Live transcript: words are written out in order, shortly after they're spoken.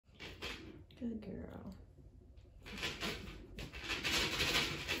Good girl.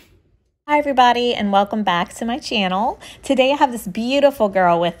 Hi everybody, and welcome back to my channel. Today I have this beautiful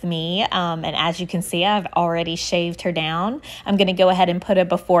girl with me, and as you can see, I've already shaved her down. I'm going to go ahead and put a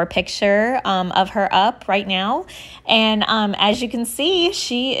before picture of her up right now. And as you can see,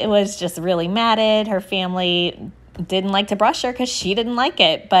 she was just really matted. Her family didn't like to brush her because she didn't like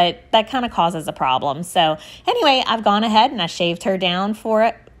it, but that kind of causes a problem. So anyway, I've gone ahead and I shaved her down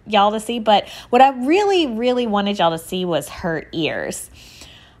for y'all to see. But what I really wanted y'all to see was her ears.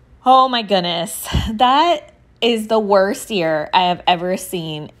 Oh my goodness, that is the worst ear I have ever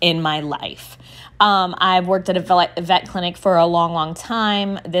seen in my life. I've worked at a vet clinic for a long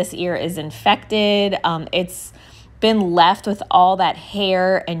time. This ear is infected. It's been left with all that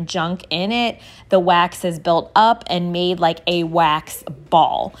hair and junk in it. The wax has built up and made like a wax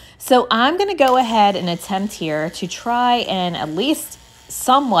ball. So I'm going to go ahead and attempt here to try and at least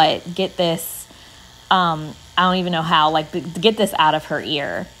somewhat get this, I don't even know how, like get this out of her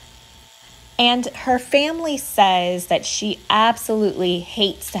ear. And her family says that she absolutely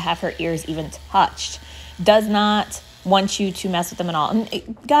hates to have her ears even touched, does not want you to mess with them at all.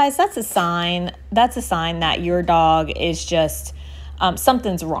 And guys, that's a sign that your dog is just,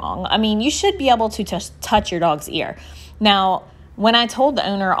 something's wrong. I mean, you should be able to just touch your dog's ear. Now, when I told the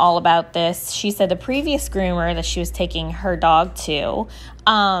owner all about this, she said the previous groomer that she was taking her dog to,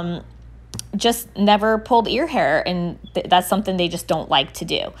 just never pulled ear hair, and that's something they just don't like to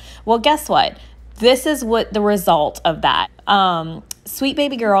do. Well, guess what? This is what the result of that. Sweet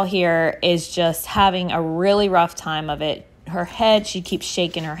baby girl here is just having a really rough time of it. Her head, she keeps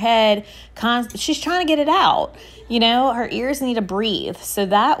shaking her head. She's trying to get it out. You know, her ears need to breathe. So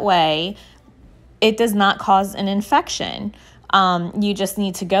that way it does not cause an infection. You just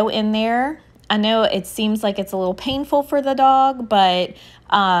need to go in there. I know it seems like it's a little painful for the dog, but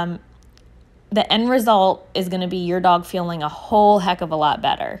the end result is going to be your dog feeling a whole heck of a lot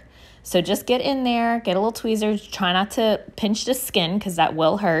better. So just get in there, get a little tweezers, try not to pinch the skin because that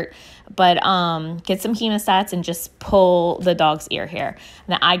will hurt, but get some hemostats and just pull the dog's ear hair.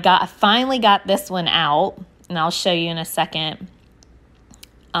 Now I finally got this one out, and I'll show you in a second.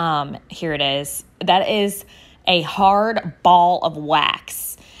 Here it is. That is a hard ball of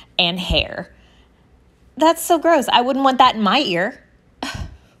wax and hair. That's so gross. I wouldn't want that in my ear.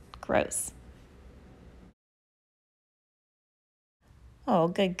 Gross. Oh,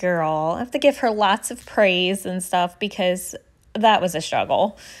 good girl. I have to give her lots of praise and stuff because that was a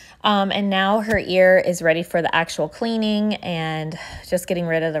struggle. And now her ear is ready for the actual cleaning and just getting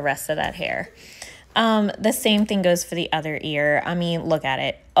rid of the rest of that hair. The same thing goes for the other ear. I mean, look at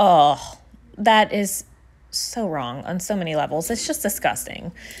it. Oh, that is so wrong on so many levels. It's just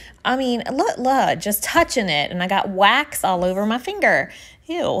disgusting. I mean, look, just touching it, and I got wax all over my finger.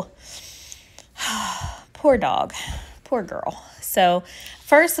 Ew. Poor dog. Poor girl. So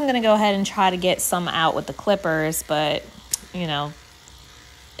first I'm going to go ahead and try to get some out with the clippers, but you know,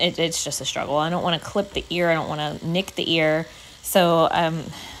 it's just a struggle. I don't want to clip the ear. I don't want to nick the ear. So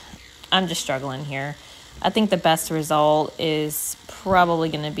I'm just struggling here. I think the best result is probably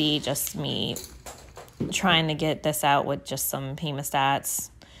going to be just me trying to get this out with just some hemostats.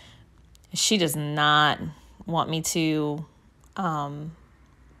 She does not want me to,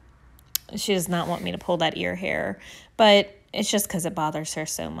 she does not want me to pull that ear hair, but it's just because it bothers her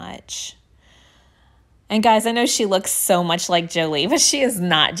so much. And guys, I know she looks so much like Jolie, but she is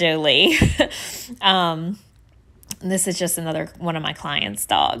not Jolie. This is just another one of my clients'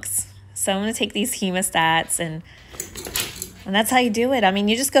 dogs. So I'm going to take these hemostats, and that's how you do it. I mean,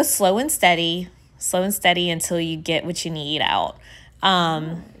 you just go slow and steady until you get what you need out.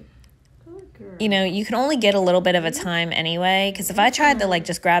 You know, you can only get a little bit of a time anyway, because if I tried to like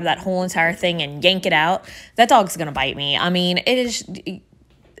just grab that whole entire thing and yank it out, that dog's going to bite me. I mean,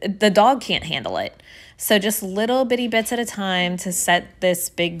 the dog can't handle it. So just little bitty bits at a time to set this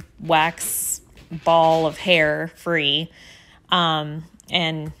big wax ball of hair free.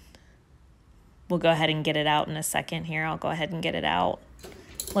 And we'll go ahead and get it out in a second here. I'll go ahead and get it out.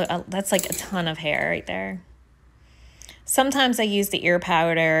 Look, that's like a ton of hair right there. Sometimes I use the ear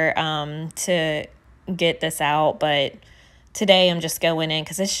powder to get this out, but today I'm just going in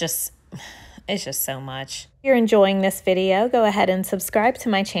because it's just so much. If you're enjoying this video, go ahead and subscribe to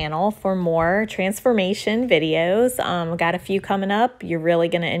my channel for more transformation videos. Got a few coming up you're really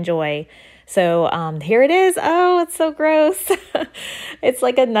going to enjoy. So here it is. Oh, it's so gross. It's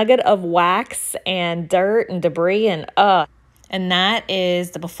like a nugget of wax and dirt and debris, and that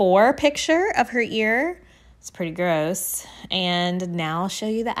is the before picture of her ear. It's pretty gross. And now I'll show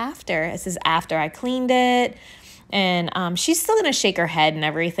you the after. This is after I cleaned it. And she's still going to shake her head and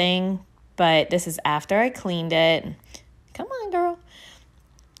everything. but this is after I cleaned it. Come on, girl.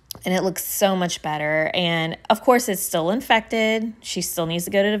 And it looks so much better. And of course, it's still infected. She still needs to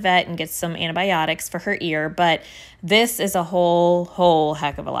go to the vet and get some antibiotics for her ear, but this is a whole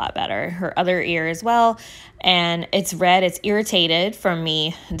heck of a lot better. Her other ear as well. And it's red. It's irritated from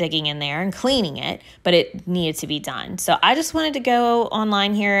me digging in there and cleaning it, but it needed to be done. So I just wanted to go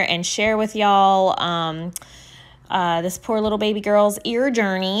online here and share with y'all this poor little baby girl's ear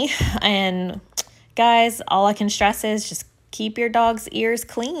journey. And guys, all I can stress is just keep your dog's ears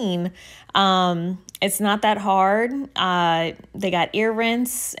clean. It's not that hard. They got ear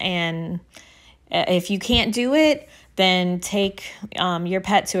rinse, and if you can't do it, then take your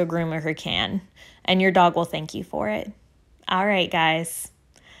pet to a groomer who can, and your dog will thank you for it. All right, guys.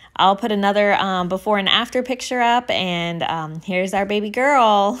 I'll put another before and after picture up, and here's our baby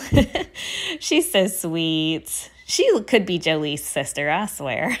girl. She's so sweet. She could be Jolie's sister, I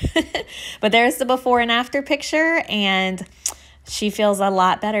swear. But there's the before and after picture, and she feels a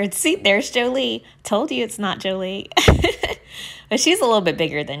lot better. See, there's Jolie. Told you it's not Jolie. But she's a little bit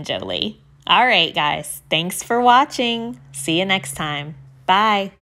bigger than Jolie. All right, guys. Thanks for watching. See you next time. Bye.